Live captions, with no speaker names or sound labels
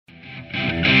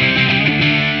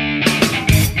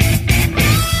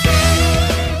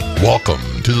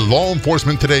Law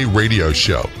Enforcement Today radio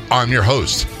show. I'm your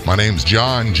host. My name's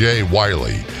John J.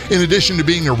 Wiley. In addition to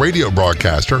being a radio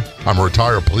broadcaster, I'm a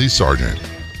retired police sergeant.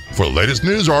 For the latest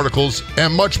news articles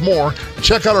and much more,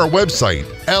 check out our website,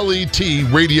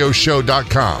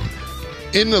 letradioshow.com.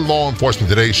 In the Law Enforcement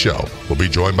Today show, we'll be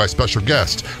joined by special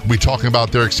guests. We'll be talking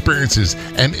about their experiences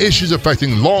and issues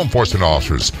affecting law enforcement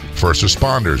officers, first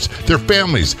responders, their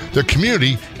families, their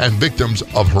community, and victims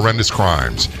of horrendous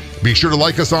crimes. Be sure to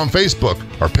like us on Facebook.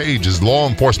 Our page is Law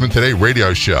Enforcement Today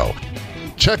Radio Show.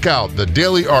 Check out the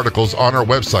daily articles on our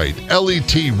website,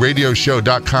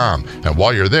 letradioshow.com. And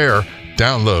while you're there,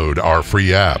 download our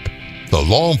free app. The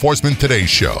Law Enforcement Today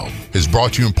show is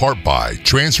brought to you in part by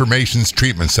Transformations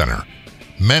Treatment Center.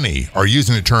 Many are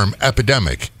using the term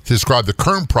epidemic to describe the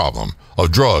current problem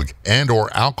of drug and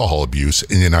or alcohol abuse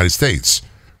in the United States.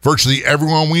 Virtually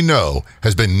everyone we know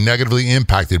has been negatively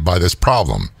impacted by this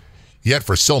problem. Yet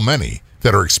for so many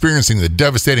that are experiencing the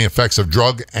devastating effects of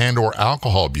drug and or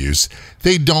alcohol abuse,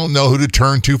 they don't know who to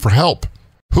turn to for help.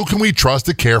 Who can we trust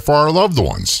to care for our loved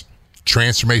ones?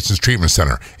 Transformations Treatment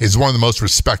Center is one of the most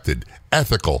respected,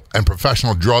 ethical, and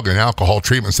professional drug and alcohol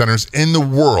treatment centers in the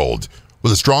world,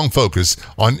 with a strong focus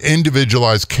on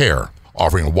individualized care,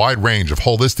 offering a wide range of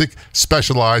holistic,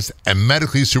 specialized, and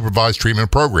medically supervised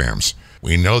treatment programs.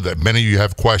 We know that many of you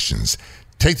have questions.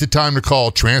 Take the time to call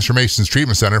Transformations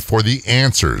Treatment Center for the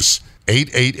answers.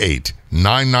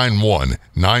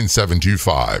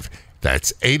 888-991-9725.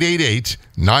 That's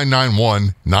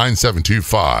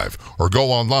 888-991-9725. Or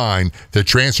go online to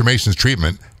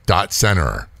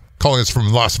transformationstreatment.center. Calling us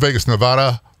from Las Vegas,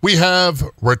 Nevada, we have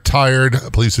retired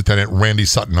Police Lieutenant Randy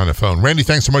Sutton on the phone. Randy,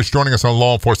 thanks so much for joining us on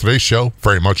Law Enforcement Today's show.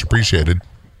 Very much appreciated.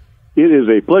 It is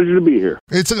a pleasure to be here.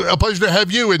 It's a pleasure to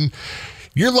have you, and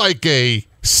you're like a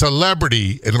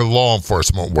celebrity in the law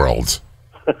enforcement world.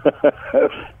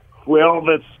 Well,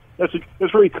 that's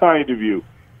very kind of you,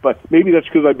 but maybe that's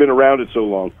because I've been around it so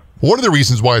long. One of the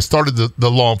reasons why I started the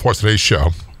Law Enforcement Today's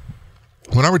show,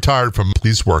 when I retired from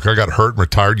police work, I got hurt and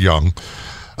retired young.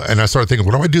 And I started thinking,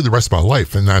 what do I do the rest of my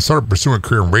life? And I started pursuing a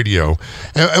career in radio.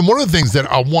 And one of the things that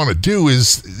I want to do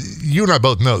is, you and I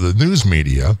both know the news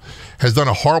media has done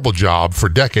a horrible job for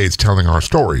decades telling our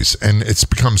stories. And it's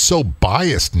become so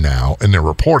biased now in their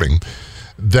reporting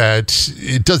that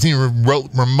it doesn't even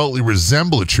remotely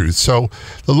resemble the truth. So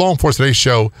the Law Enforcement Today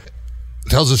show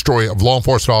tells the story of law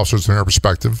enforcement officers from their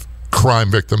perspective, crime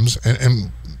victims,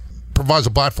 and provides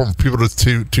a platform for people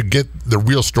to get the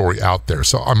real story out there.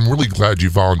 So I'm really glad you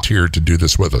volunteered to do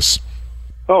this with us.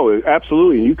 Oh,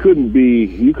 absolutely. You couldn't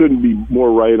be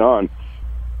more right on.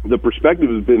 The perspective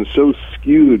has been so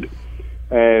skewed,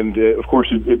 and of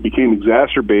course it became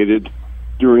exacerbated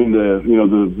during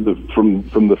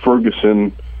from the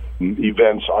Ferguson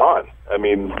events on. I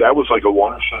mean, that was like a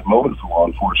watershed moment for law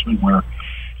enforcement, where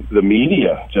the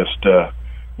media just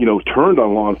turned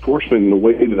on law enforcement in a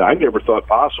way that I never thought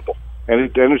possible.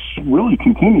 And it's really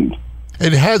continued.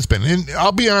 It has been. And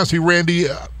I'll be honest with you, Randy,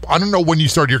 I don't know when you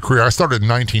started your career. I started in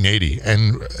 1980,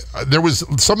 and there was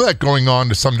some of that going on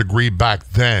to some degree back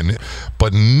then,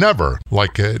 but never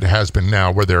like it has been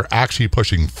now, where they're actually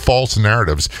pushing false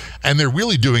narratives, and they're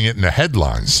really doing it in the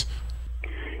headlines.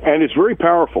 And it's very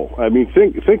powerful. I mean,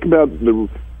 think about the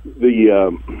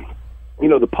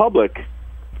public.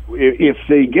 If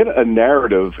they get a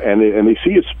narrative and they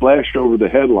see it splashed over the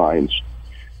headlines,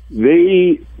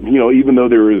 they, even though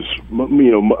there is,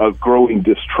 a growing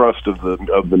distrust of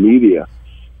the media,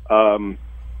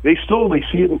 they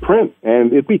see it in print,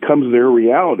 and it becomes their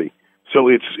reality. So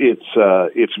it's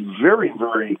very,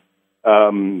 very,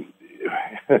 when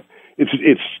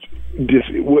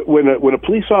a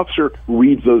police officer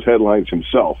reads those headlines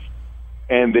himself,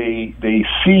 and they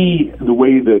see the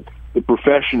way that the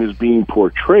profession is being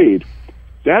portrayed,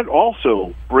 that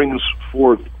also brings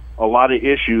forth a lot of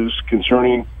issues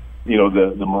concerning,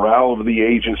 the morale of the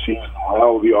agencies, the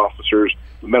morale of the officers,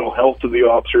 the mental health of the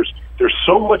officers. There's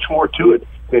so much more to it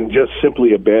than just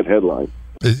simply a bad headline.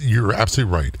 You're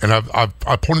absolutely right. And I've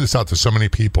pointed this out to so many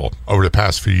people over the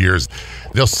past few years.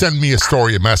 They'll send me a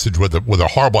message with a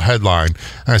horrible headline.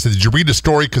 And I said, did you read the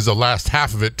story? Because the last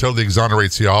half of it totally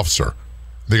exonerates the officer.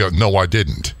 They go, no, I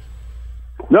didn't.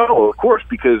 No, of course,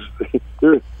 because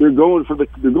they're going for the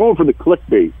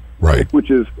clickbait, right?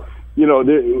 Which is,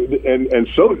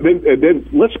 then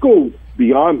let's go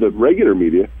beyond the regular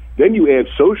media. Then you add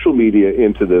social media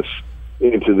into this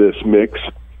mix,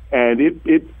 and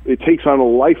it takes on a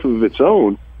life of its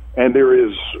own. And there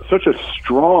is such a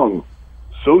strong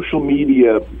social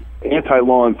media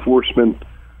anti-law enforcement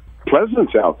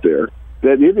presence out there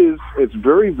that it's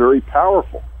very, very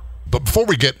powerful. But before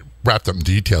we get wrapped up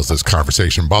details of this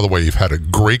conversation. By the way, you've had a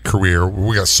great career.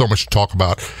 We got so much to talk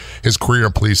about. His career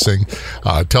in policing,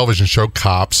 television show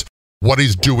Cops, what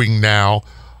he's doing now.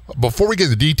 Before we get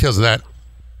into the details of that,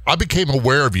 I became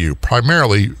aware of you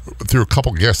primarily through a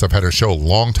couple guests I've had on a show a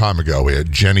long time ago. We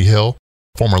had Jenny Hill,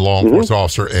 former law enforcement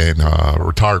officer, and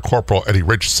retired Corporal Eddie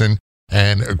Richardson,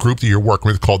 and a group that you're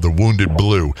working with called the Wounded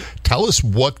Blue. Tell us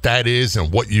what that is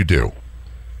and what you do.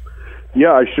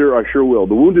 Yeah, I sure will.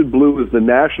 The Wounded Blue is the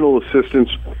National Assistance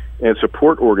and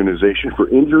Support Organization for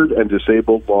Injured and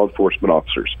Disabled Law Enforcement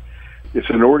Officers. It's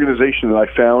an organization that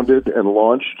I founded and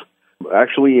launched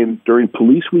actually during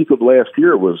Police Week of last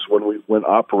year was when we went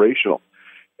operational.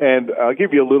 And I'll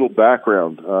give you a little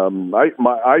background.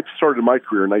 I started my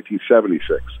career in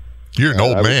 1976. You're an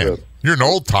old man. You're an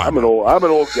old timer. I'm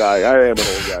an old guy. I am an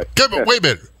old guy. Wait a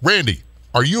minute, Randy.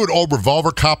 Are you an old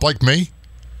revolver cop like me?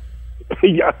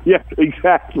 Yeah,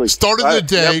 exactly. Started the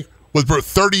day with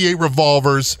 38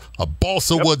 revolvers, a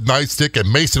balsa wood nightstick,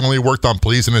 and Mason only worked on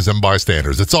policing his and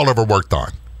bystanders. That's all I ever worked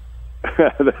on.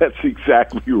 That's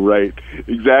exactly right.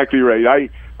 Exactly right.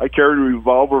 I carried a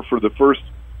revolver for the first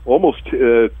almost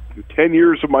 10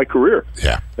 years of my career.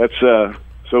 Yeah. That's so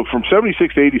from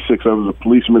 76 to 86, I was a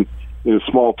policeman in a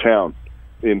small town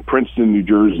in Princeton, New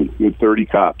Jersey, with 30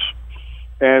 cops.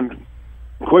 And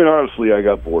quite honestly, I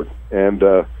got bored. And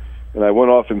I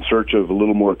went off in search of a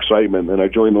little more excitement, and I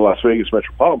joined the Las Vegas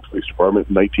Metropolitan Police Department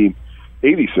in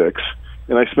 1986,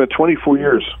 and I spent 24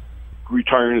 years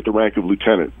retiring at the rank of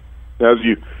lieutenant. As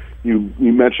you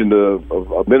mentioned a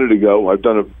minute ago, I've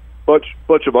done a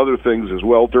bunch of other things as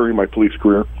well during my police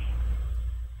career.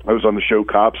 I was on the show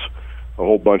Cops a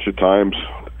whole bunch of times,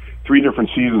 3 different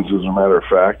seasons as a matter of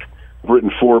fact. I've written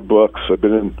 4 books. I've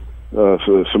been in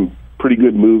some pretty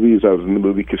good movies. I was in the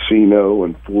movie Casino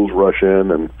and Fools Rush In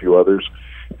and a few others.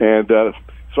 And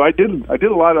so I did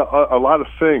a lot of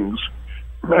things.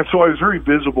 And so I was very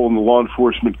visible in the law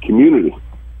enforcement community.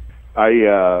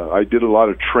 I did a lot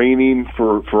of training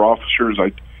for officers.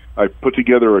 I put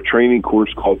together a training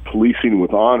course called Policing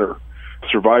with Honor,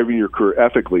 Surviving Your Career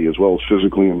Ethically as well as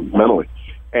physically and mentally.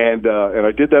 And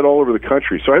I did that all over the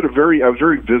country. So I was very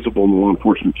visible in the law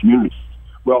enforcement community.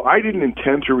 Well, I didn't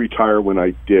intend to retire when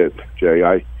I did, Jay.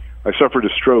 I suffered a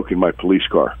stroke in my police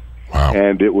car. Wow.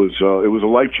 And it was a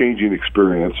life-changing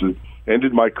experience. It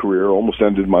ended my career, almost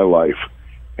ended my life.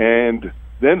 And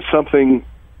then something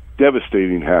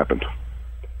devastating happened.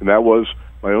 And that was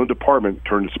my own department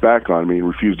turned its back on me and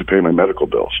refused to pay my medical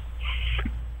bills,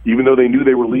 even though they knew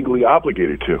they were legally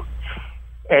obligated to.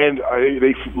 And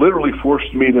they literally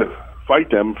forced me to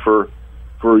fight them for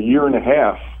a year and a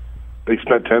half. They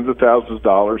spent tens of thousands of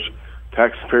dollars,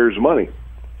 taxpayers' money.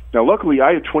 Now, luckily,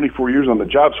 I had 24 years on the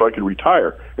job, so I could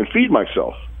retire and feed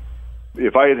myself.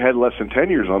 If I had had less than 10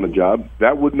 years on the job,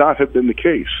 that would not have been the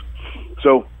case.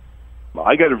 So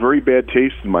I got a very bad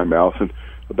taste in my mouth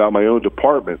about my own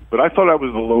department, but I thought I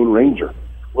was the Lone Ranger.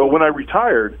 Well, when I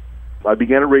retired, I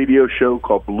began a radio show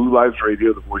called Blue Lives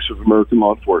Radio, the voice of American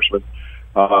law enforcement.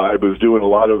 I was doing a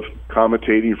lot of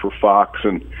commentating for Fox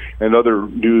and other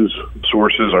news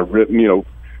sources. I've written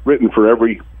for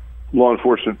every law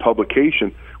enforcement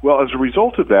publication. Well, as a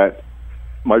result of that,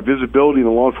 my visibility in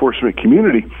the law enforcement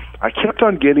community, I kept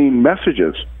on getting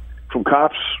messages from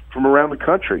cops from around the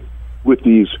country with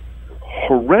these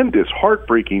horrendous,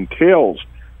 heartbreaking tales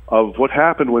of what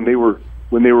happened when they were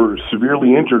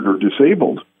severely injured or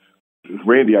disabled.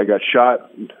 Randy, I got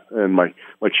shot, and my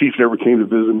chief never came to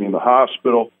visit me in the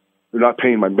hospital. They're not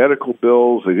paying my medical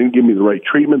bills. They didn't give me the right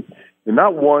treatment. And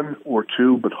not 1 or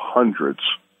 2, but hundreds.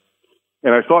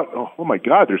 And I thought, oh my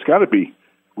God, there's got to be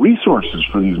resources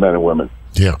for these men and women.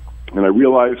 Yeah. And I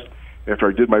realized after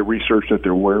I did my research that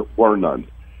there were none.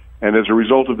 And as a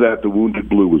result of that, the Wounded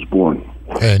Blue was born.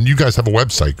 And you guys have a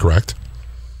website, correct?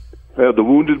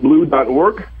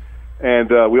 TheWoundedBlue.org. And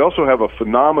we also have a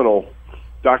phenomenal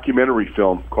documentary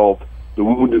film called The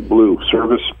Wounded Blue,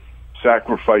 Service,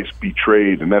 Sacrifice,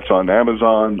 Betrayed, and that's on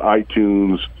Amazon,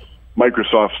 iTunes,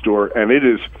 Microsoft Store, and it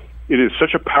is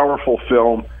such a powerful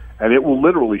film, and it will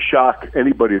literally shock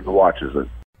anybody that watches it.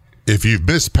 If you've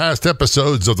missed past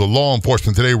episodes of the Law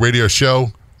Enforcement Today radio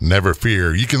show, never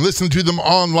fear. You can listen to them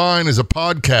online as a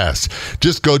podcast.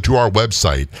 Just go to our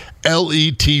website,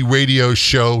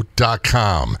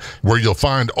 letradioshow.com, where you'll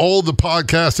find all the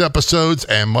podcast episodes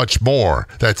and much more.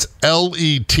 That's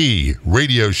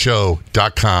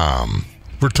letradioshow.com.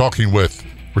 We're talking with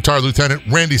retired Lieutenant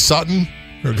Randy Sutton.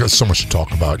 We've got so much to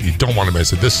talk about. You don't want to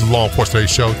miss it. This is the Law Enforcement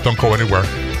Today show. Don't go anywhere.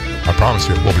 I promise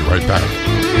you, we'll be right back.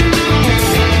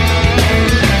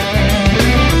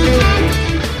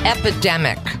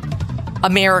 Epidemic,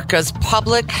 America's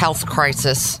public health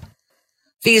crisis.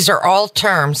 These are all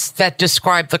terms that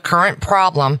describe the current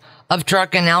problem of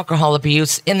drug and alcohol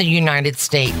abuse in the United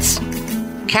States.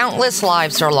 Countless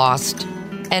lives are lost,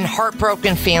 and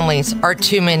heartbroken families are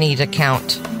too many to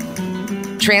count.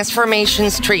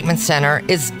 Transformations Treatment Center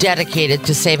is dedicated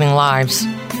to saving lives.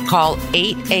 Call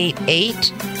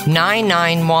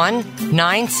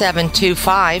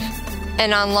 888-991-9725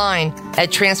 and online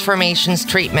at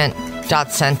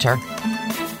transformationstreatment.center.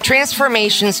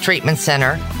 Transformations Treatment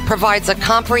Center provides a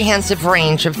comprehensive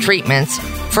range of treatments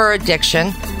for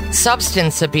addiction,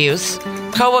 substance abuse,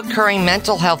 co-occurring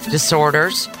mental health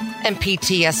disorders, and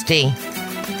PTSD.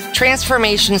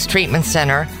 Transformations Treatment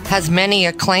Center has many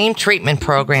acclaimed treatment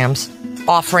programs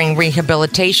offering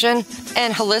rehabilitation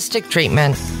and holistic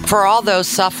treatment for all those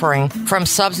suffering from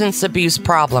substance abuse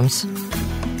problems.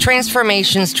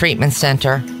 Transformations Treatment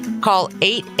Center. Call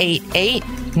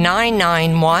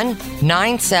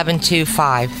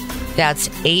 888-991-9725. That's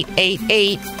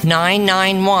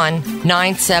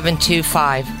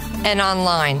 888-991-9725. And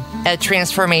online at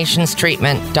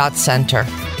transformationstreatment.center.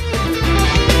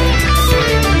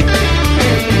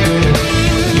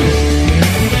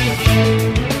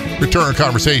 Return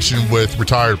conversation with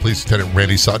retired Police Lieutenant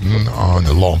Randy Sutton on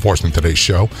the Law Enforcement Today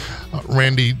show.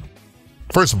 Randy,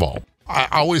 first of all,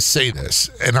 I always say this,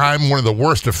 and I'm one of the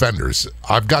worst offenders.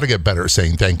 I've got to get better at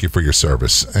saying thank you for your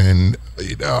service. And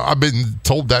I've been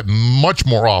told that much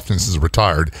more often since I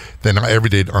retired than I ever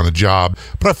did on the job.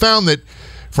 But I found that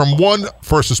from one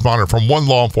first responder, from one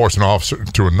law enforcement officer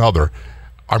to another,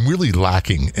 I'm really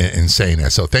lacking in saying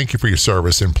that. So thank you for your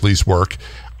service and police work.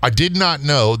 I did not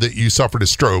know that you suffered a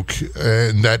stroke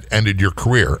and that ended your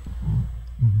career.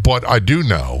 But I do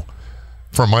know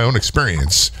from my own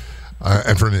experience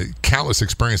and from the countless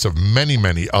experience of many,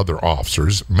 many other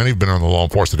officers, many have been on the Law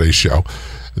Enforcement Today show,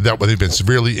 that when they've been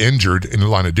severely injured in the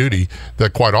line of duty,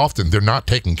 that quite often they're not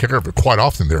taken care of. Quite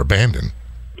often they're abandoned.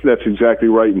 That's exactly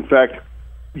right. In fact,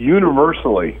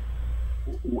 universally,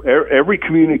 every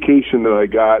communication that I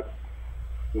got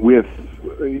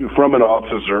from an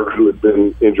officer who had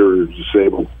been injured or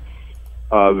disabled,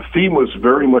 the theme was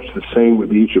very much the same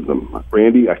with each of them.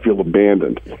 Randy, I feel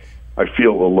abandoned. I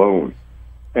feel alone.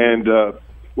 And, the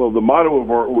motto of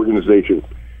our organization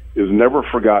is never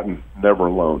forgotten, never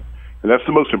alone. And that's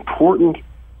the most important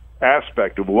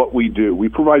aspect of what we do. We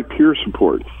provide peer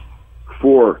support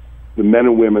for the men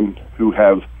and women who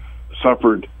have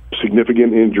suffered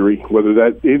significant injury, whether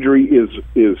that injury is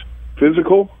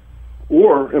physical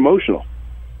or emotional,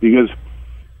 because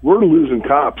we're losing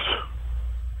cops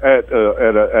at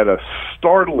a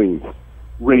startling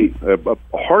rate, a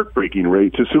heartbreaking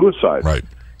rate to suicide. Right.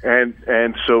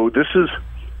 And so this is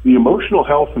the emotional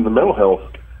health and the mental health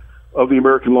of the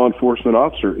American law enforcement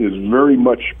officer is very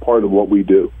much part of what we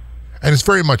do. And it's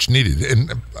very much needed.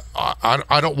 And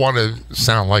I don't want to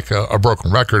sound like a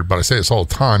broken record, but I say this all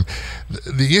the time.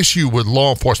 The issue with law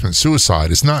enforcement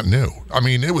suicide is not new. I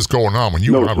mean, it was going on when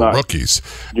you were rookies.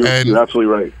 You're absolutely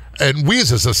right. And we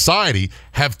as a society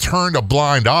have turned a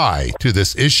blind eye to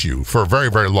this issue for a very,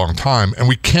 very long time, and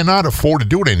we cannot afford to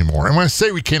do it anymore. And when I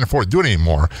say we can't afford to do it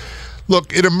anymore,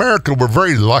 look, in America, we're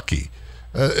very lucky.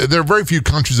 There are very few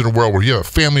countries in the world where you have a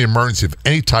family emergency of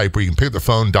any type where you can pick up the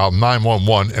phone, dial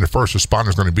 911, and a first responder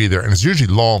is going to be there, and it's usually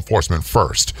law enforcement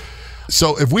first.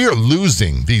 So if we are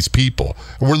losing these people,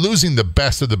 and we're losing the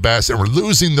best of the best, and we're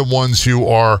losing the ones who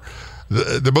are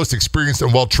the most experienced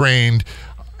and well-trained,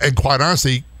 and quite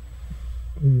honestly,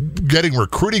 getting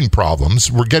recruiting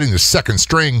problems, we're getting the second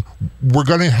string, we're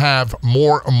going to have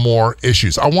more and more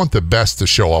issues. I want the best to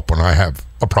show up when I have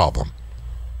a problem.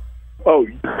 Oh,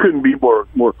 you couldn't be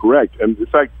more correct. And in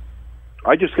fact,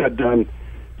 I just got done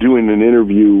doing an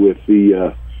interview with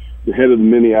the head of the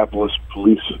Minneapolis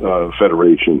Police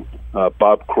Federation,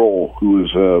 Bob Kroll, who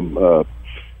is a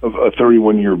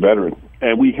 31-year veteran.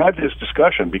 And we had this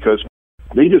discussion because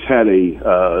they just had a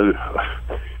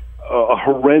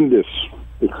horrendous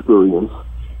experience.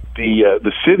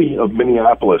 The city of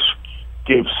Minneapolis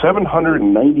gave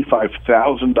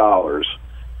 $795,000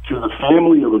 to the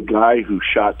family of a guy who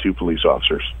shot two police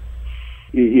officers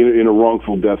in a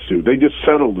wrongful death suit. They just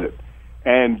settled it,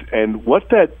 and what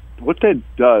that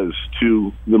does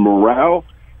to the morale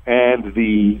and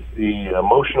the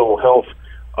emotional health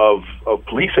of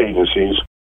police agencies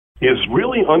is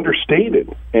really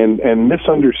understated and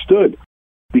misunderstood,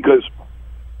 because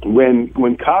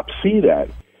when cops see that,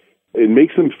 it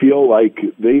makes them feel like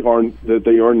they are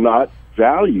not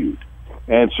valued.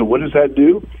 And so what does that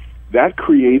do? That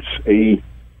creates a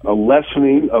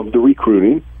lessening of the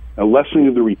recruiting, a lessening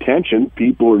of the retention.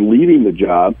 People are leaving the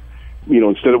job,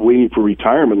 instead of waiting for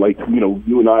retirement, like,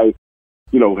 you and I,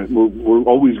 we're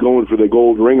always going for the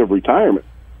gold ring of retirement.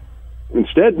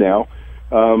 Instead now,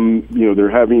 they're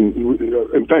having,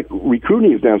 in fact,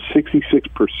 recruiting is down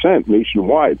 66%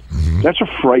 nationwide. Mm-hmm. That's a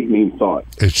frightening thought.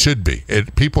 It should be.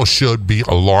 People should be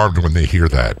alarmed when they hear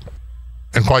that.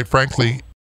 And quite frankly,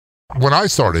 when I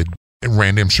started, and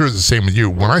Randy, I'm sure it's the same with you.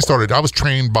 When I started, I was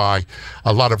trained by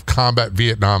a lot of combat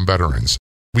Vietnam veterans.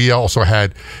 We also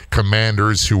had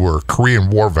commanders who were Korean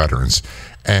War veterans.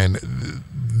 And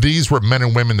these were men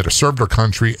and women that have served our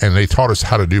country, and they taught us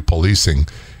how to do policing.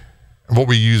 What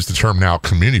we use the term now,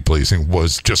 community policing,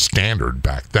 was just standard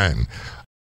back then.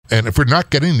 And if we're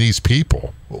not getting these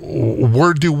people,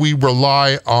 where do we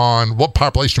rely on, what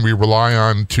population do we rely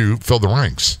on to fill the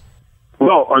ranks?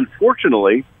 Well,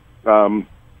 unfortunately,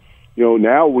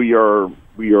 now we are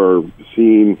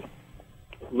seeing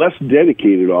less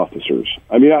dedicated officers.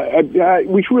 I mean,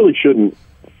 we really shouldn't.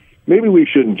 Maybe we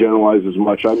shouldn't generalize as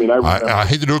much. I mean, I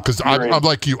hate to do it because I'm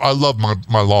like you. I love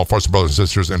my law enforcement brothers and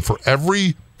sisters, and for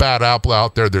every bad apple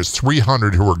out there, there's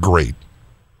 300 who are great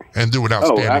and do an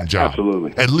outstanding job.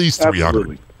 Absolutely, at least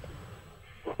 300.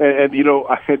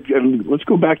 Absolutely. And let's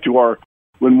go back to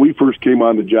when we first came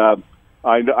on the job.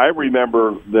 I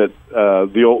remember that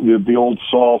the old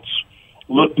salts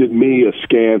looked at me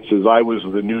askance as I was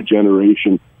the new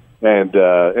generation, and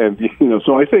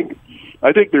so I think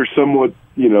there's somewhat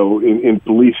in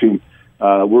policing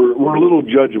we're a little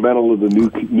judgmental of the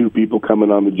new people coming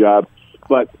on the job,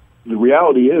 but the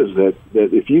reality is that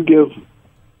if you give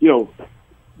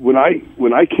when I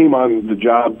came on the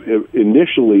job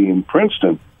initially in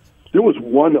Princeton, there was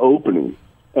one opening.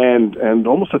 And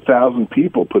almost 1,000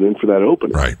 people put in for that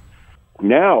opening. Right.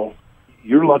 Now,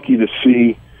 you're lucky to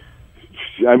see,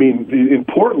 I mean, in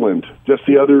Portland, just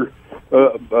the other,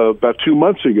 about 2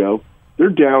 months ago, they're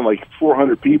down like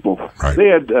 400 people. Right. They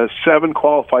had 7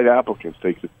 qualified applicants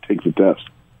take the test.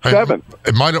 7.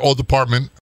 In my old department,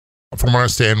 from what I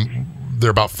understand,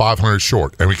 they're about 500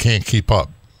 short, and we can't keep up.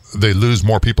 They lose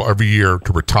more people every year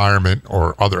to retirement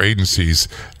or other agencies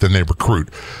than they recruit.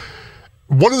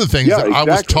 One of the things that I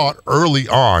was taught early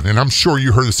on, and I'm sure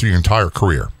you heard this through your entire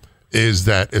career, is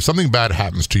that if something bad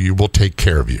happens to you, we'll take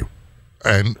care of you.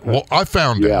 And what I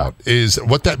found out is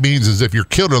what that means is if you're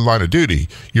killed in the line of duty,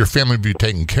 your family will be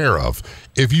taken care of.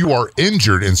 If you are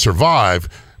injured and survive,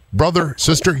 brother,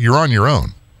 sister, you're on your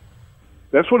own.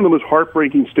 That's one of the most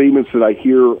heartbreaking statements that I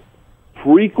hear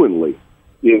frequently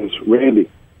is, Randy,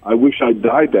 I wish I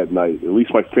died that night. At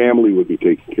least my family would be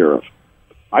taken care of.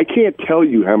 I can't tell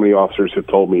you how many officers have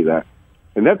told me that,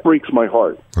 and that breaks my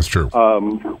heart. That's true.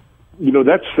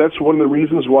 That's one of the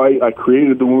reasons why I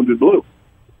created the Wounded Blue.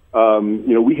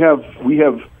 We have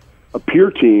a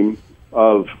peer team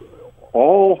of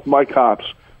all my cops.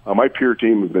 My peer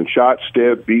team have been shot,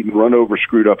 stabbed, beaten, run over,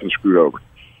 screwed up, and screwed over.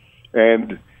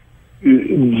 And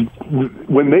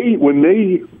when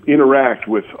they interact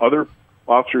with other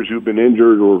officers who've been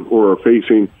injured or are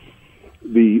facing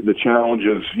the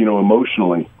challenges,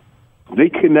 emotionally, they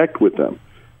connect with them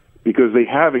because they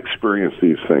have experienced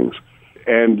these things.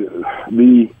 And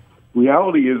the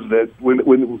reality is that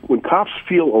when cops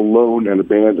feel alone and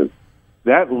abandoned,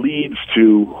 that leads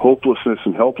to hopelessness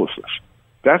and helplessness.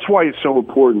 That's why it's so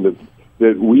important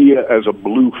that we as a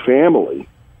Blue family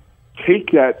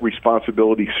take that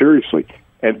responsibility seriously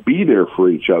and be there for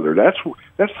each other. That's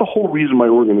the whole reason my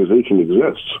organization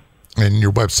exists. And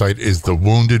your website is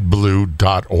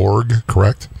thewoundedblue.org,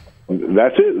 correct?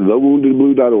 That's it,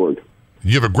 thewoundedblue.org.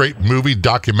 You have a great movie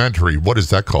documentary. What is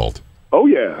that called? Oh,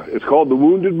 yeah. It's called The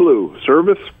Wounded Blue,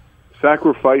 Service,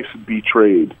 Sacrifice,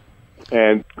 Betrayed.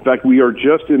 And, in fact, we are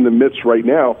just in the midst right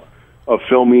now of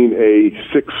filming a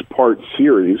 6-part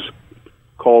series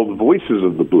called Voices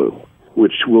of the Blue,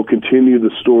 which will continue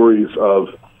the stories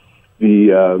of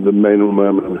the men and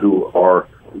women who are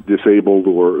disabled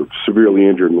or severely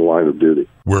injured in the line of duty.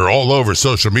 We're all over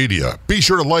social media. Be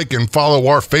sure to like and follow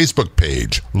our Facebook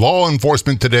page, Law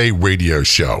Enforcement Today Radio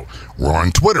Show. We're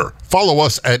on Twitter. Follow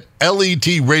us at LET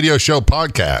Radio Show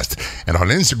Podcast. And on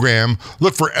Instagram,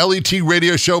 look for LET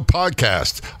Radio Show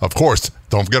Podcast. Of course,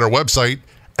 don't forget our website,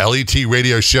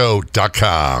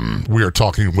 LETradioshow.com. We are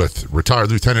talking with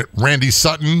retired Lieutenant Randy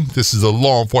Sutton. This is the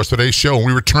Law Enforcement Today Show. When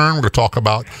we return, we're going to talk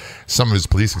about some of his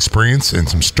police experience and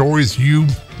some stories you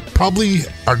probably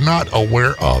are not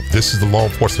aware of. This is the Law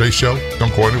Enforcement Today Show.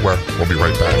 Don't go anywhere. We'll be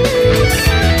right back.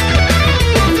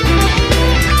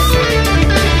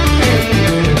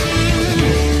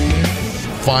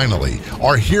 Finally,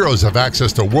 our heroes have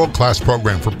access to a world-class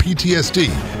program for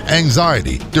PTSD,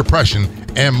 anxiety, depression,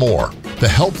 and more. The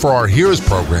Help for Our Heroes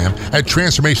program at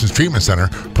Transformations Treatment Center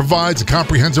provides a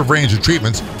comprehensive range of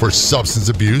treatments for substance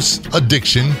abuse,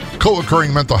 addiction,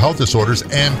 co-occurring mental health disorders,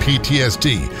 and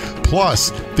PTSD.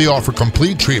 Plus, they offer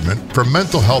complete treatment for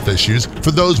mental health issues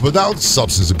for those without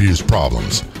substance abuse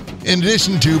problems. In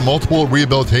addition to multiple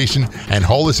rehabilitation and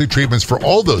holistic treatments for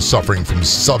all those suffering from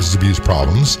substance abuse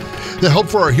problems, the Help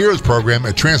for Our Heroes program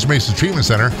at Transformations Treatment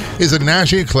Center is a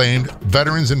nationally acclaimed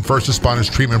veterans and first responders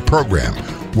treatment program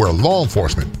where law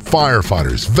enforcement,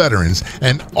 firefighters, veterans,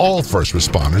 and all first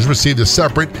responders receive the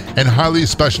separate and highly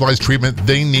specialized treatment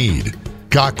they need.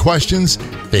 Got questions?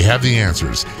 They have the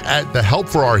answers at the Help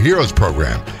for Our Heroes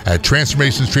program at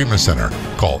Transformations Treatment Center.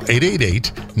 Call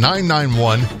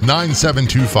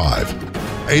 888-991-9725.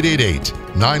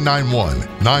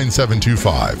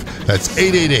 888-991-9725. That's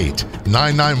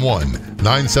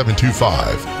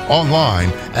 888-991-9725. Online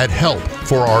at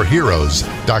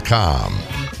helpforourheroes.com.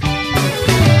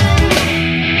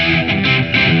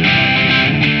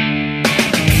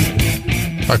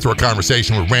 Back to our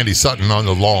conversation with Randy Sutton on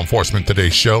the Law Enforcement Today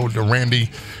show. Randy,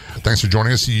 thanks for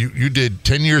joining us. You did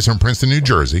 10 years in Princeton, New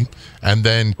Jersey, and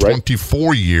then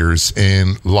 24 years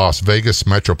in Las Vegas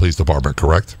Metro Police Department,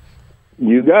 correct?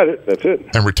 You got it. That's it.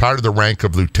 And retired to the rank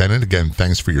of lieutenant. Again,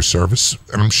 thanks for your service.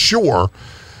 And I'm sure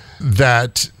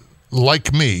that,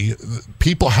 like me,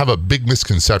 people have a big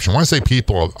misconception. When I say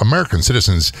people, American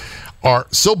citizens are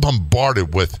so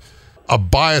bombarded with a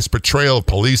biased portrayal of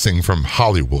policing from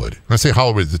Hollywood. When I say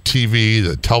Hollywood, the TV,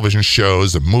 the television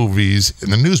shows, the movies,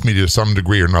 and the news media to some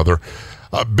degree or another.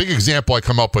 A big example I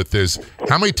come up with is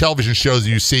how many television shows do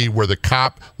you see where the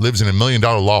cop lives in $1 million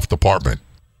loft apartment?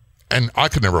 And I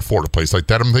could never afford a place like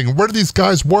that. I'm thinking, where do these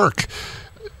guys work?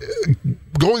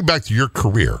 Going back to your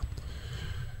career,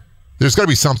 there's got to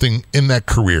be something in that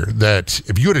career that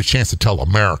if you had a chance to tell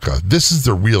America, this is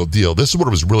the real deal, this is what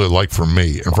it was really like for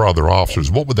me and for other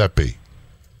officers, what would that be?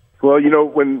 Well,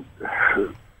 when a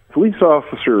police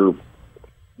officer,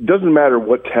 doesn't matter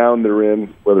what town they're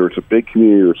in, whether it's a big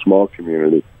community or a small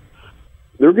community,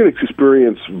 they're going to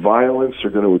experience violence, they're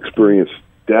going to experience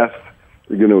death,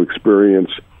 they're going to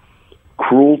experience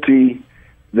cruelty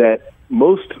that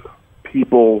most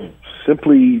people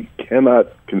simply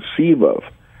cannot conceive of.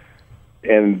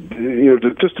 And,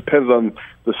 it just depends on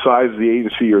the size of the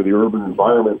agency or the urban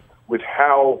environment with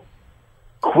how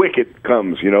quick it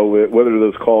comes, whether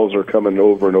those calls are coming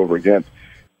over and over again.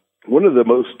 One of the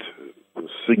most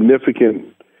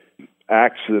significant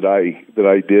acts that I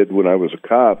did when I was a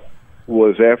cop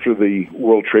was after the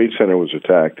World Trade Center was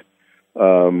attacked.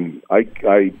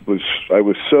 I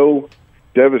was so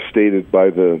devastated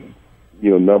by the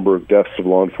number of deaths of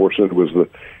law enforcement. It was the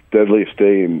deadliest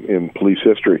day in police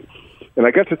history. And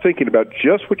I got to thinking about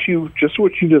just what you just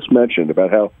mentioned about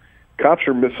how cops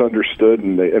are misunderstood,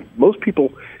 and most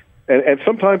people, and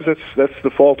sometimes that's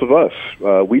the fault of us.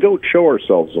 We don't show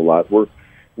ourselves a lot.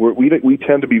 We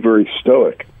tend to be very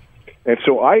stoic, and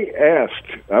so I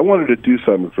wanted to do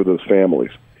something for those families,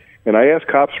 and I asked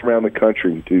cops around the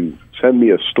country to send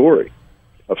me a story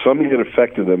of something that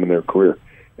affected them in their career,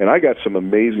 and I got some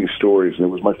amazing stories. And it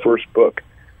was my first book,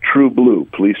 True Blue: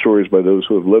 Police Stories by Those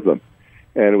Who Have Lived Them.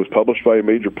 And it was published by a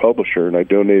major publisher, and I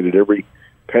donated every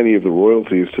penny of the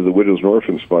royalties to the Widows and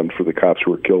Orphans Fund for the cops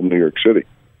who were killed in New York City.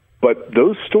 But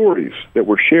those stories that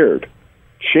were shared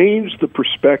changed the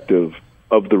perspective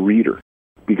of the reader,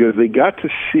 because they got to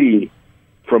see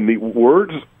from the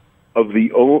words of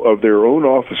their own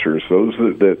officers, those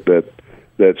that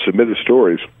submitted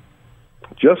stories,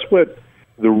 just what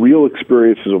the real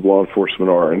experiences of law enforcement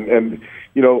are. And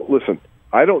listen,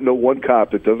 I don't know one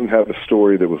cop that doesn't have a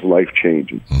story that was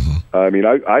life-changing. Mm-hmm. I mean,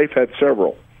 I've had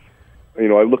several.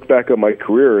 I look back on my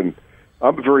career, and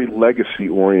I'm very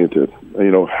legacy-oriented.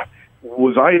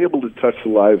 Was I able to touch the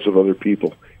lives of other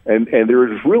people? And there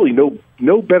is really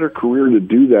no better career to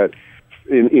do that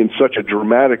in such a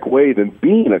dramatic way than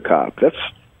being a cop.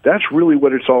 That's really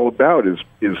what it's all about, is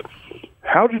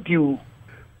how did you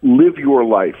live your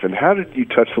life, and how did you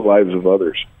touch the lives of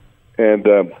others? And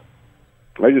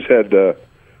I just had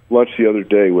lunch the other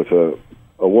day with a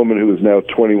woman who is now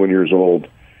 21 years old,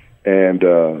 and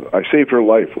I saved her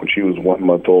life when she was 1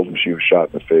 month old and she was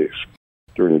shot in the face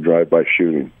during a drive-by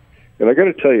shooting. And I got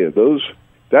to tell you,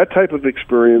 that type of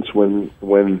experience when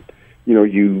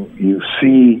you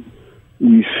see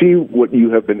what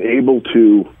you have been able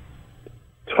to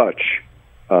touch.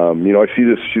 I see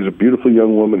this. She's a beautiful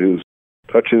young woman who's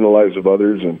touching the lives of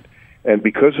others, and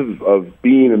because of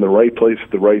being in the right place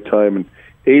at the right time and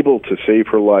able to save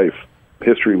her life,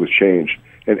 history was changed.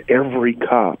 And every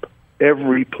cop,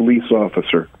 every police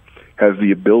officer has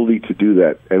the ability to do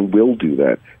that and will do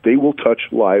that. They will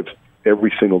touch lives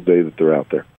every single day that they're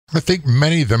out there. I think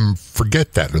many of them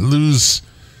forget that, or lose,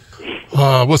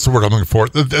 what's the word I'm looking for?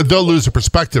 They'll lose the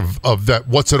perspective of that,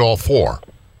 what's it all for?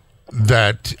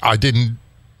 That I didn't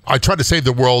I tried to save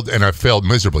the world and I failed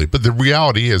miserably. But the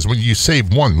reality is when you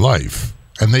save one life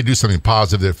and they do something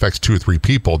positive that affects 2 or 3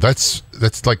 people, that's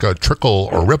like a trickle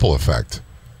or ripple effect.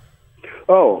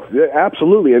 Oh, yeah,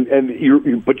 absolutely.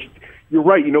 But you're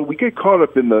right. We get caught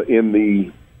up in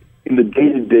the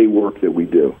day-to-day work that we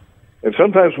do. And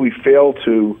sometimes we fail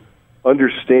to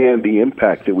understand the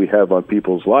impact that we have on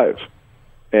people's lives.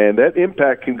 And that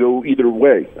impact can go either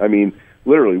way. I mean,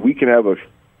 literally, we can have an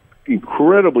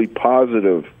incredibly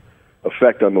positive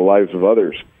effect on the lives of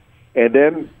others. And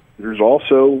then there's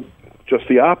also just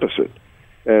the opposite.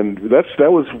 And that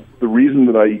was the reason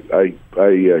that I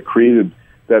created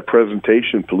that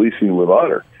presentation, Policing with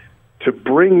Honor, to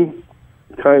bring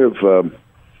kind of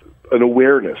an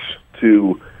awareness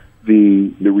to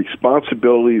the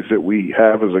responsibilities that we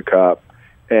have as a cop,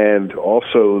 and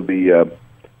also the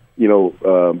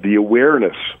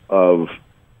awareness of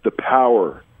the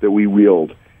power that we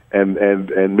wield,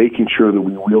 and making sure that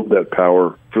we wield that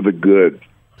power for the good.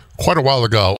 Quite a while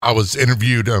ago, I was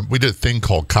interviewed. We did a thing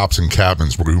called Cops in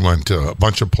Cabins, where we went to a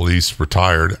bunch of police,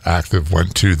 retired, active,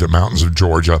 went to the mountains of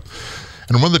Georgia.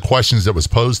 And one of the questions that was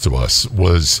posed to us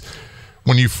was,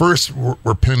 when you first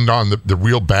were pinned on the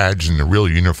real badge and the real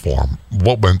uniform,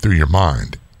 what went through your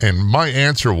mind? And my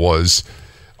answer was,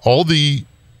 all the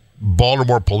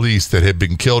Baltimore police that had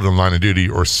been killed in line of duty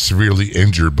or severely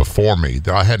injured before me,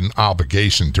 that I had an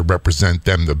obligation to represent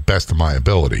them the best of my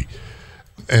ability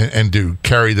and to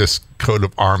carry this code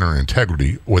of honor and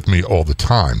integrity with me all the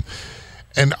time.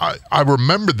 And I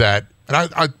remember that. And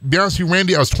I be honest with you,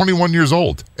 Randy, I was 21 years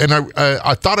old, and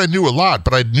I thought I knew a lot,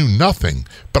 but I knew nothing.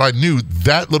 But I knew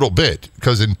that little bit,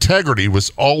 because integrity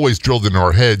was always drilled into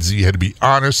our heads. You had to be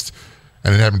honest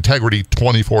and have integrity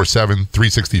 24/7,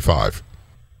 365.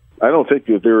 I don't think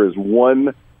that there is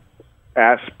one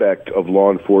aspect of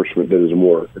law enforcement that is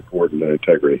more important than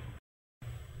integrity.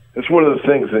 It's one of the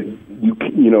things that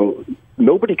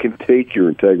nobody can take your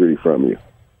integrity from you.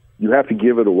 You have to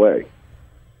give it away.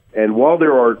 And while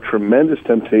there are tremendous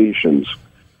temptations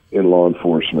in law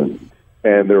enforcement,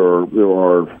 and there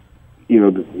are,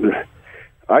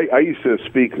 I used to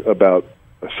speak about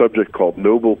a subject called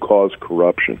noble cause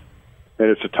corruption, and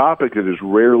it's a topic that is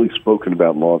rarely spoken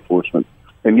about in law enforcement,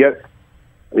 and yet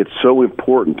it's so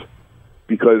important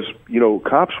because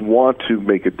cops want to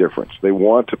make a difference. They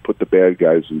want to put the bad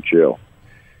guys in jail,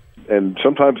 and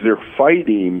sometimes they're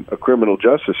fighting a criminal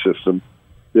justice system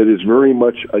that is very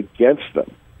much against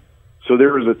them. So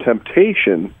there is a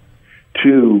temptation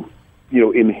to,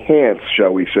 enhance,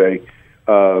 shall we say,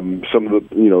 some of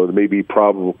the, maybe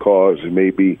probable cause, and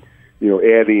maybe,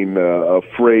 adding a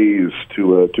phrase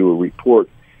to a report,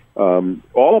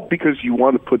 all because you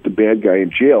want to put the bad guy in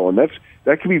jail, and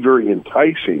that can be very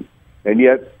enticing, and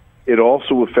yet it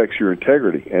also affects your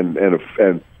integrity. And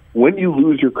when you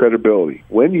lose your credibility,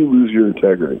 when you lose your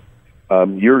integrity,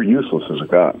 you're useless as a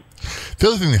cop. The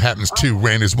other thing that happens too,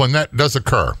 Rand, is when that does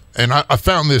occur, and I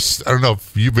found this, I don't know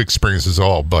if you've experienced this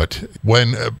all, but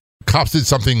when cops did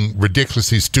something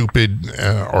ridiculously stupid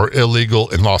or illegal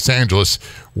in Los Angeles,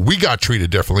 we got treated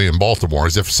differently in Baltimore,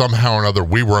 as if somehow or another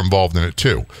we were involved in it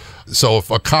too. So if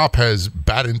a cop has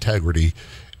bad integrity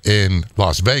in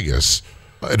Las Vegas,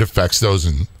 it affects those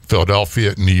in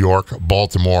Philadelphia, New York,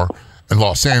 Baltimore, and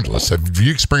Los Angeles. Have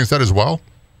you experienced that as well?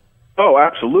 Oh,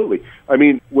 absolutely. I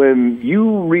mean, when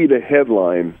you read a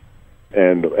headline,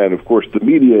 and of course the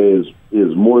media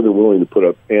is more than willing to put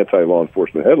up anti-law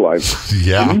enforcement headlines.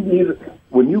 Yeah.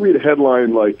 When you read a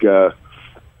headline like that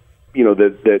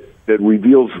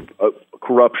reveals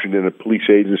corruption in a police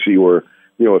agency or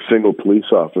a single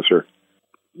police officer,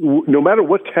 no matter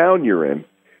what town you're in,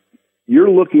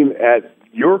 you're looking at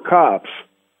your cops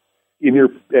and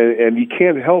you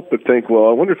can't help but think, well,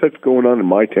 I wonder if that's going on in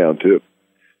my town too.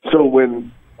 So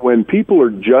when people are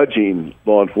judging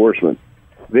law enforcement,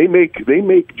 they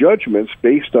make judgments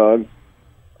based on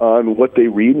what they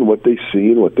read and what they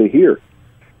see and what they hear.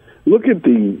 Look at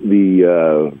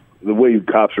the way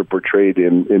cops are portrayed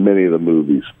in many of the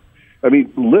movies. I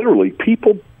mean, literally,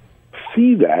 people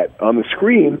see that on the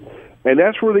screen, and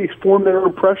that's where they form their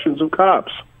impressions of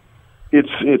cops.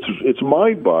 It's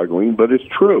mind-boggling, but it's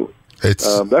true.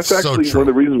 That's actually so true. One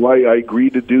of the reasons why I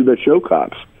agreed to do the show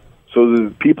Cops, so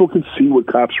that people can see what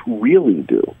cops really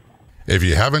do. If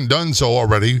you haven't done so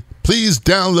already, please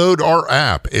download our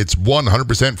app. It's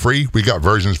 100% free. We got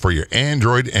versions for your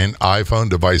Android and iPhone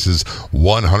devices,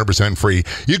 100% free.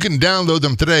 You can download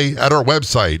them today at our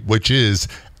website, which is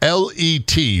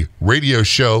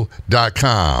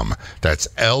letradioshow.com. That's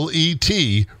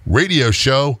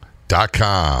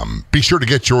letradioshow.com. Be sure to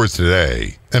get yours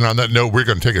today. And on that note, we're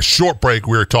going to take a short break.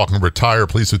 We're talking to retired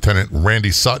Police Lieutenant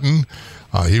Randy Sutton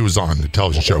He was on the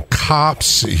television show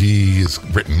Cops. He's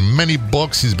written many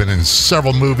books. He's been in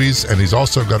several movies, and he's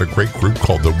also got a great group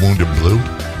called The Wounded Blue.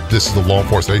 This is the Law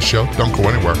Enforcement Show. Don't go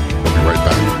anywhere. We'll be right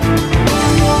back.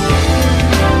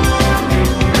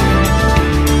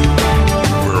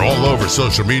 Over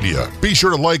social media. Be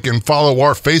sure to like and follow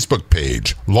our Facebook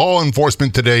page, Law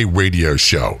Enforcement Today Radio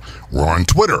Show. We're on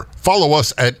Twitter. Follow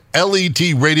us at LET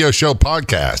Radio Show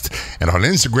Podcast. And on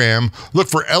Instagram, look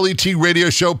for LET Radio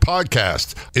Show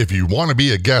Podcast. If you want to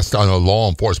be a guest on a Law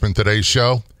Enforcement Today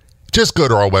show, just go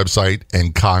to our website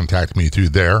and contact me through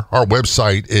there. Our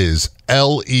website is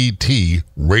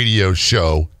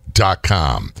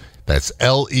letradioshow.com. That's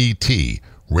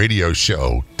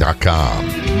letradioshow.com.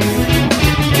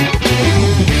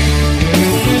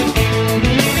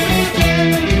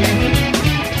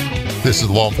 This is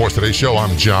the Law Enforcement Today Show.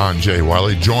 I'm John J.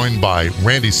 Wiley, joined by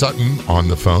Randy Sutton on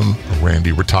the phone.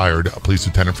 Randy, retired police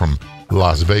lieutenant from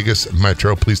Las Vegas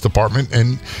Metro Police Department,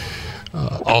 and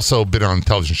also been on the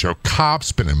television show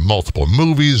Cops, been in multiple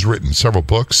movies, written several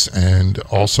books, and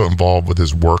also involved with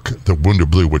his work, The Wounded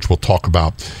Blue, which we'll talk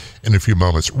about in a few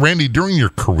moments. Randy, during your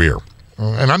career,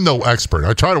 and I'm no expert,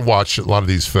 I try to watch a lot of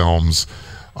these films,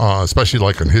 especially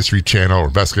like on History Channel or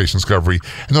Investigation Discovery,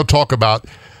 and they'll talk about,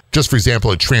 just for example,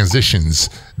 the transitions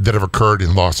that have occurred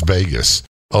in Las Vegas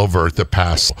over the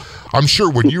past. I'm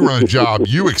sure when you were on a job,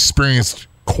 you experienced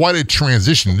quite a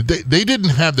transition. They didn't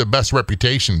have the best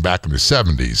reputation back in the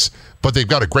 70s, but they've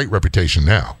got a great reputation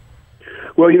now.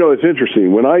 Well, it's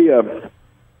interesting. When I, in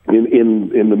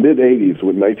the mid-'80s,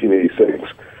 with 1986,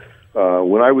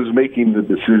 when I was making the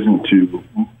decision to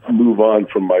move on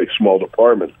from my small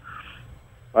department,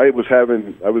 I was at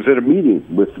a meeting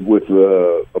with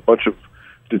a bunch of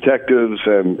detectives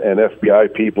and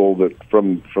FBI people that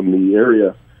from the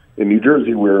area in New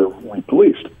Jersey where we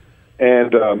policed,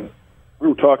 and we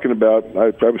were talking about. I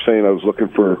was saying I was looking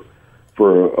for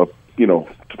a to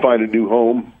find a new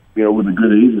home, with a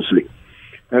good agency.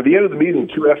 And at the end of the meeting,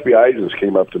 2 FBI agents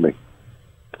came up to me,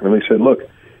 and they said, "Look,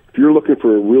 if you're looking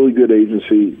for a really good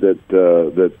agency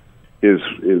that is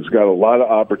got a lot of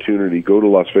opportunity, go to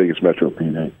Las Vegas Metro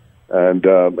PD." And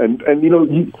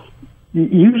you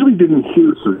usually didn't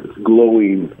hear such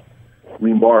glowing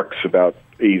remarks about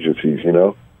agencies,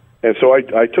 And so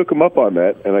I took them up on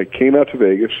that, and I came out to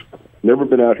Vegas. Never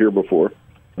been out here before.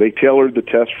 They tailored the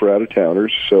test for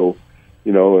out-of-towners, so,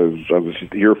 I was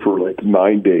here for like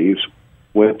 9 days,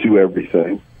 went through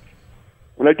everything.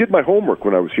 And I did my homework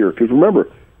when I was here, because remember,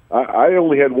 I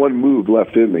only had one move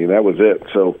left in me, and that was it.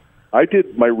 So I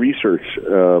did my research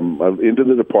into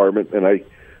the department, and I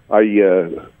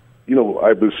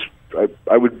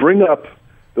would bring up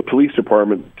the police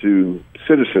department to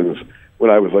citizens when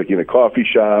I was like in a coffee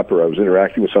shop or I was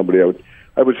interacting with somebody.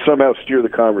 I would somehow steer the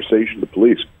conversation to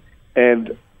police.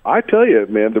 And I tell you,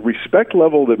 man, the respect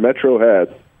level that Metro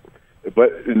had,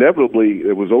 but inevitably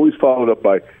it was always followed up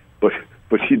by, but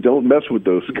you don't mess with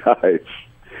those guys.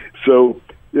 So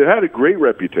it had a great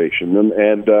reputation.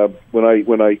 And when I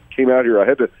came out here, I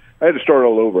had to start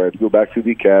all over. I had to go back to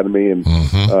the academy and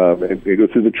go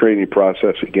through the training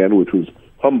process again, which was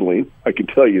humbling. I can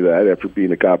tell you that after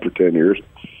being a cop for 10 years.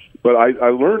 But I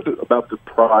learned about the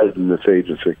pride in this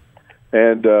agency.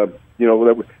 And,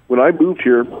 when I moved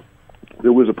here,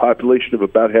 there was a population of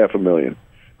about 500,000.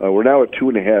 We're now at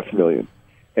 2.5 million.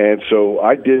 And so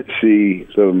I did see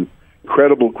some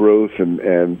incredible growth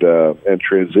and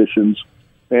transitions.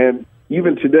 And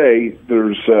even today,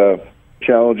 there's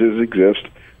challenges exist.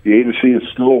 The agency is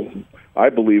still, I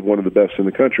believe, one of the best in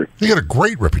the country. They got a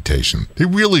great reputation. They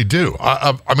really do.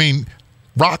 I mean,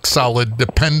 rock solid,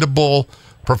 dependable,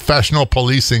 professional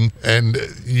policing, and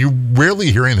you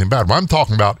rarely hear anything about it. What I'm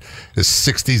talking about is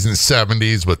 60s and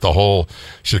 70s with the whole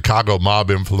Chicago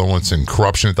mob influence and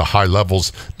corruption at the high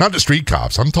levels. Not the street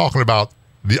cops. I'm talking about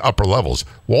the upper levels.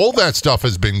 Well, all that stuff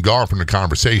has been gone from the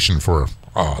conversation for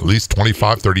at least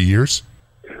 25, 30 years.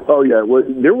 Oh yeah, well,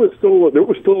 there was still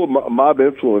a mob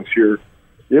influence here.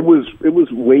 It was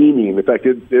waning. In fact,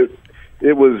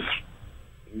 it was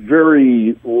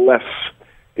very less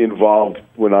involved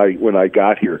when I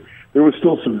got here. There was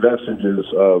still some vestiges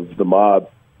of the mob,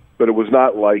 but it was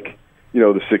not like the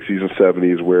 60s and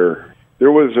 70s where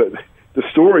there was the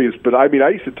stories. But I mean, I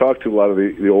used to talk to a lot of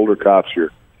the older cops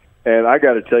here, and I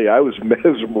got to tell you, I was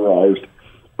mesmerized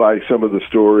by some of the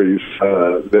stories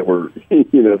that were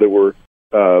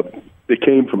that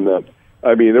came from them.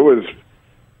 I mean, there was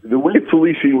the way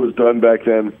policing was done back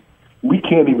then. We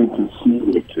can't even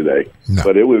conceive it today. No.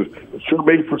 But it sure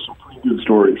made for some pretty good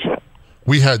stories.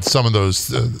 We had some of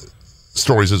those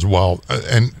stories as well.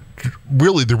 And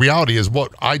really, the reality is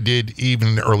what I did even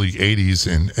in the early 80s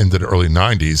and into the early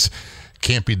 90s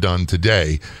can't be done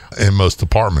today in most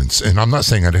departments. And I'm not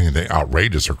saying anything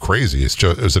outrageous or crazy. It's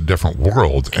just, it was a different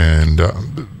world. And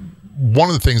one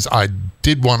of the things I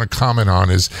did want to comment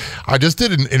on is I just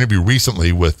did an interview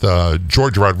recently with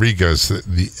George Rodriguez,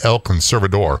 the El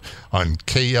Conservador, on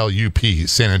KLUP,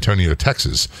 San Antonio,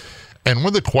 Texas. And one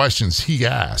of the questions he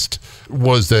asked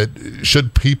was that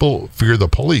should people fear the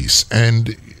police?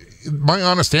 And my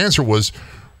honest answer was,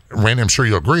 Randy, I'm sure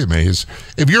you'll agree with me, is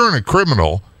if you're a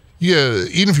criminal,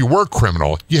 even if you were a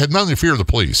criminal, you had nothing to fear of the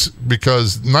police,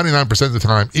 because 99% of the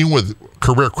time, even with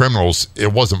career criminals,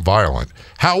 it wasn't violent.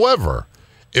 However,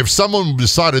 if someone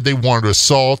decided they wanted to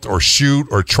assault or shoot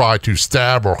or try to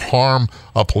stab or harm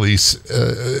a police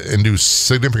and do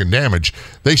significant damage,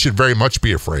 they should very much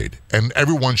be afraid. And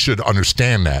everyone should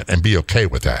understand that and be okay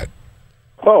with that.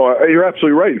 Oh, you're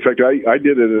absolutely right. In fact, I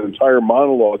did an entire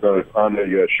monologue on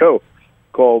a show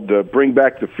called Bring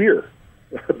Back the Fear.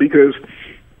 Because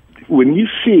when you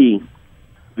see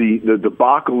the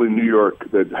debacle in New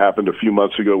York that happened a few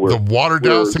months ago, where the water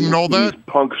dousing and all that?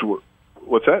 Punks were...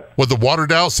 What's that? With the water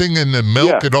dousing and the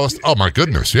milk and all. Oh my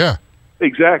goodness, yeah.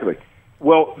 Exactly.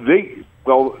 Well,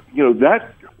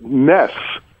 that mess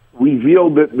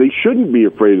revealed that they shouldn't be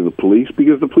afraid of the police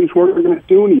because the police weren't going to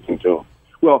do anything to them.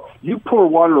 Well, you pour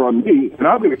water on me, and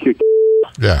I'm going to kick you.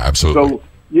 Yeah, absolutely.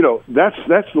 So,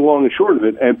 that's the long and short of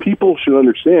it. And people should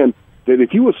understand that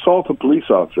if you assault a police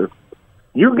officer,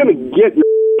 you're going to get your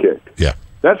kicked. Yeah.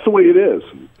 That's the way it is.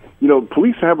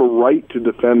 Police have a right to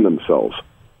defend themselves.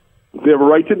 They have a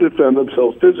right to defend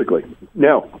themselves physically.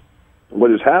 Now, what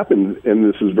has happened, and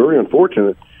this is very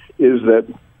unfortunate, is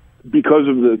that because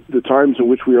of the times in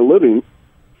which we are living,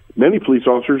 many police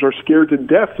officers are scared to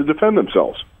death to defend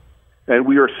themselves. And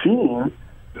we are seeing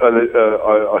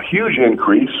a huge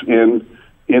increase in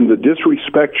the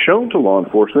disrespect shown to law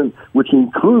enforcement, which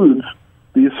includes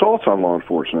the assaults on law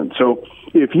enforcement. So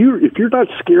if you're not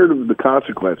scared of the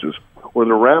consequences or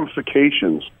the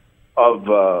ramifications of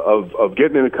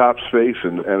getting in a cop's face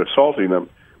and assaulting them,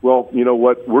 well, you know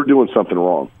what? We're doing something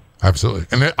wrong. Absolutely.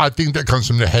 And I think that comes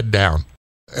from the head down.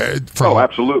 From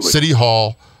absolutely. City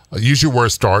Hall, usually where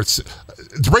it starts.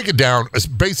 To break it down, it's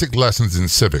basic lessons in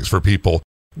civics for people.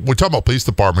 We're talking about police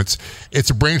departments. It's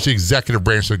a branch, the executive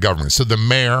branch of the government. So the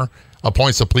mayor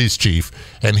appoints a police chief,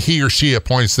 and he or she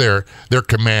appoints their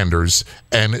commanders,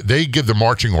 and they give the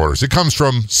marching orders. It comes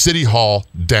from City Hall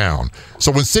down.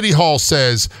 So when City Hall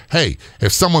says, hey,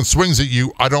 if someone swings at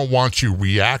you, I don't want you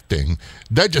reacting,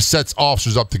 that just sets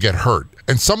officers up to get hurt.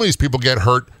 And some of these people get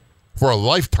hurt for a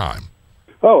lifetime.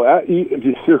 Oh,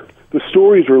 the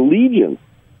stories are legion.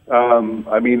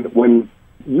 When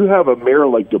you have a mayor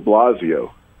like de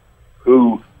Blasio,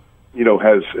 who,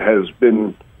 has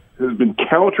been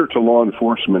counter to law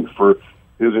enforcement for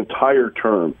his entire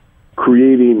term,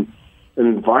 creating an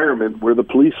environment where the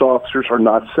police officers are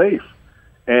not safe.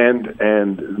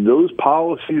 And those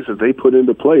policies that they put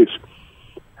into place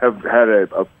have had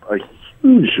a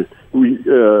huge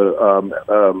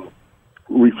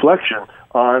reflection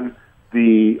on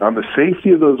the safety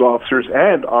of those officers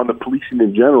and on the policing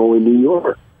in general in New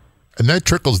York. And that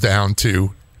trickles down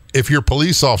to if your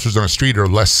police officers on the street are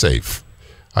less safe,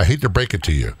 I hate to break it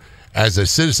to you, as a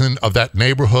citizen of that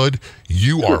neighborhood,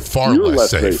 you are far less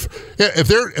safe. Yeah, if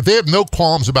they have no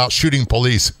qualms about shooting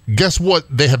police, guess what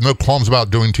they have no qualms about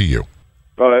doing to you?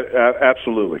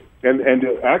 Absolutely. And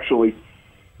actually,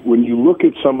 when you look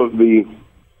at some of the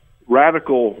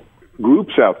radical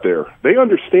groups out there, they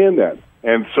understand that.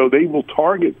 And so they will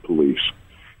target police,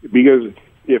 because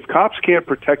if cops can't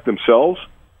protect themselves,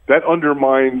 that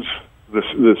undermines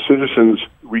the citizens'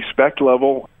 respect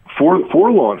level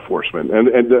for law enforcement. And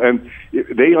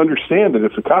they understand that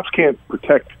if the cops can't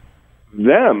protect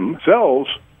themselves,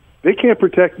 they can't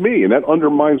protect me, and that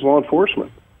undermines law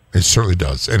enforcement. It certainly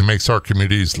does, and it makes our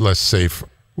communities less safe.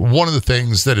 One of the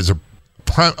things that is a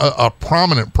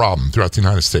prominent problem throughout the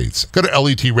United States, go to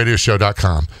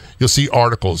letradioshow.com. You'll see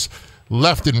articles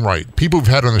left and right, people who've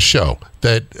had on the show,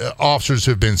 that officers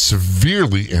have been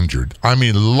severely injured. I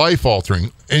mean,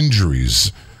 life-altering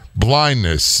injuries,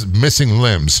 blindness, missing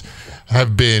limbs,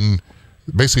 have been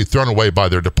basically thrown away by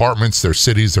their departments, their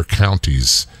cities, their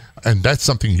counties. And that's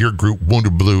something your group,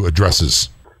 Wounded Blue, addresses.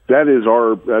 That is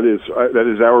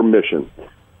our mission.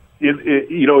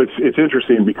 It's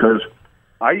interesting because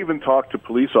I even talked to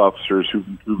police officers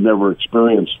who've never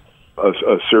experienced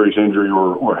a serious injury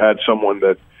or had someone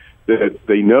that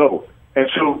they know. And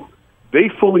so they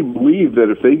fully believe that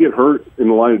if they get hurt in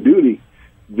the line of duty,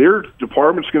 their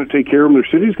department's going to take care of them, their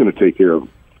city's going to take care of them.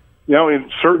 Now, in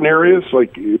certain areas,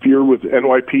 like if you're with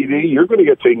NYPD, you're going to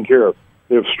get taken care of.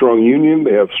 They have strong union,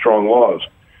 they have strong laws.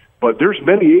 But there's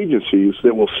many agencies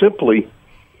that will simply,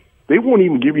 they won't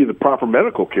even give you the proper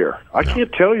medical care. I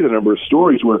can't tell you the number of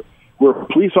stories where a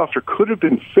police officer could have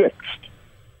been fixed,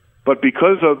 but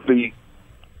because of the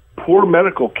poor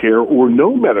medical care or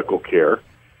no medical care,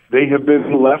 they have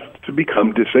been left to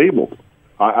become disabled.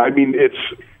 I mean,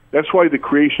 that's why the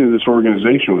creation of this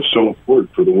organization was so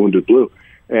important for the Wounded Blue.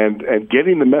 And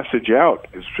getting the message out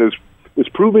is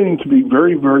proving to be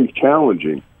very, very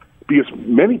challenging, because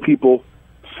many people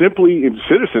simply, and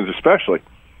citizens especially,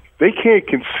 they can't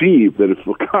conceive that if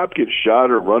a cop gets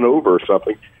shot or run over or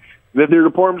something, that their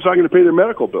department's not going to pay their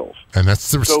medical bills. And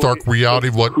that's the stark reality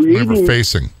of what we're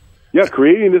facing. Yeah,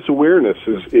 creating this awareness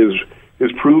is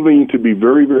proving to be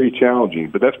very, very challenging,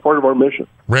 but that's part of our mission.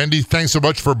 Randy, thanks so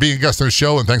much for being a guest on the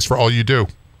show, and thanks for all you do.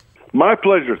 My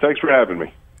pleasure. Thanks for having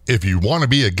me. If you want to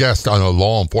be a guest on a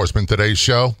Law Enforcement Today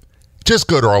show, just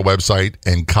go to our website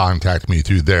and contact me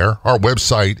through there. Our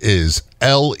website is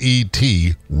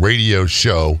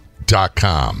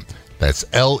letradioshow.com. That's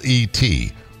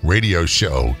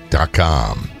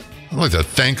letradioshow.com. I'd like to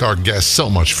thank our guests so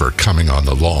much for coming on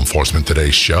the Law Enforcement Today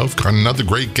show. We've got another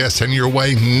great guest heading your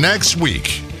way next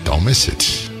week. Don't miss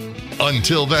it.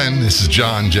 Until then, this is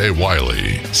John J.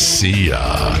 Wiley. See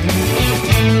ya.